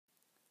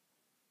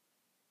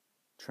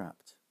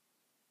Trapped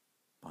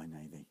by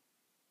Navy.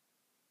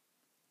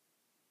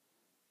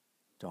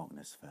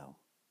 Darkness fell.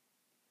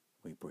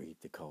 We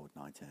breathed the cold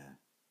night air.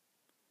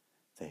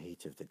 The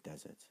heat of the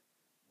desert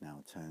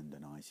now turned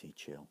an icy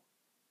chill.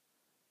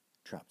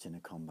 Trapped in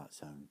a combat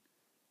zone,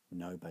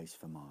 no base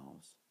for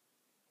miles,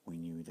 we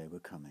knew they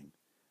were coming,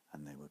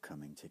 and they were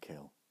coming to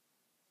kill.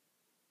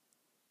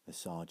 The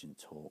sergeant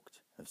talked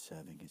of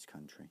serving his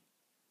country,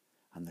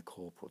 and the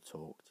corporal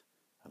talked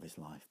of his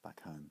life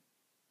back home.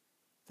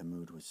 The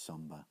mood was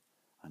sombre,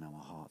 and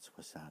our hearts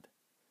were sad,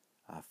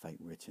 our fate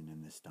written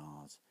in the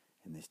stars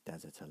in this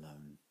desert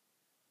alone.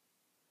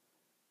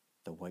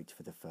 The wait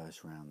for the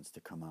first rounds to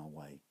come our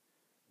way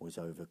was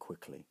over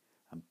quickly,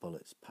 and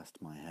bullets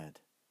passed my head.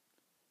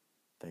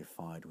 They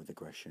fired with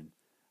aggression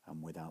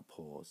and without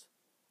pause.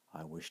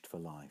 I wished for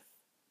life,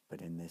 but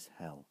in this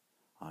hell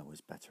I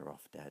was better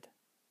off dead.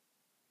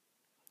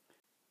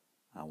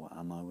 Our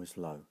ammo was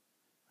low,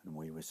 and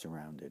we were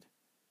surrounded.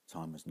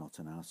 Time was not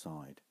on our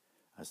side,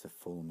 as the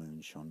full moon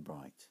shone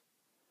bright.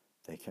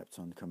 They kept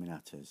on coming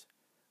at us,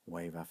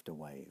 wave after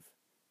wave,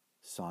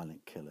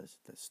 silent killers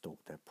that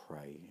stalked their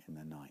prey in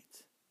the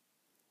night.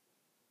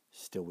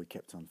 Still we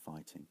kept on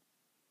fighting,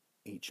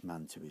 each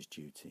man to his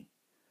duty,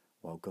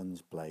 while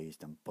guns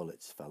blazed and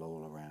bullets fell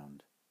all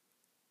around.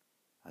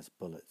 As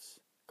bullets,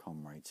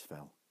 comrades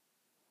fell,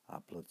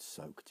 our blood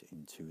soaked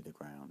into the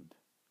ground.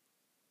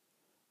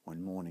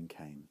 When morning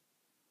came,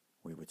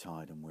 we were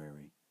tired and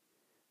weary.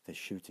 The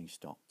shooting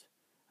stopped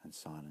and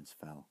silence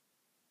fell.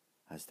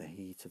 As the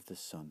heat of the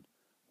sun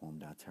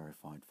warmed our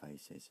terrified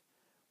faces,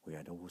 we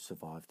had all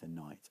survived the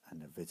night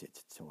and a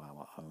visit to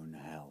our own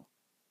hell.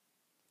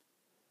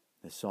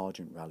 The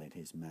sergeant rallied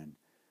his men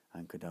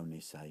and could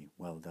only say,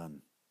 "Well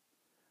done,"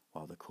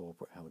 while the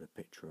corporal held a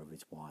picture of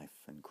his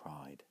wife and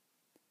cried.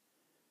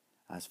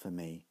 As for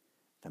me,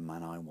 the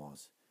man I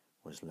was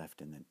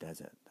left in the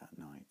desert that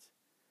night,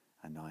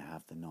 and I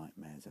have the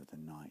nightmares of the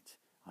night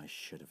I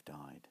should have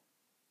died.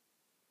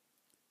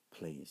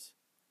 Please,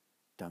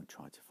 don't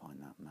try to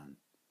find that man,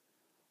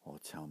 or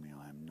tell me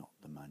I am not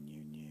the man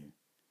you knew.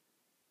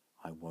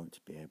 I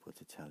won't be able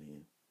to tell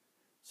you,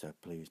 so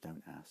please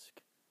don't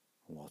ask.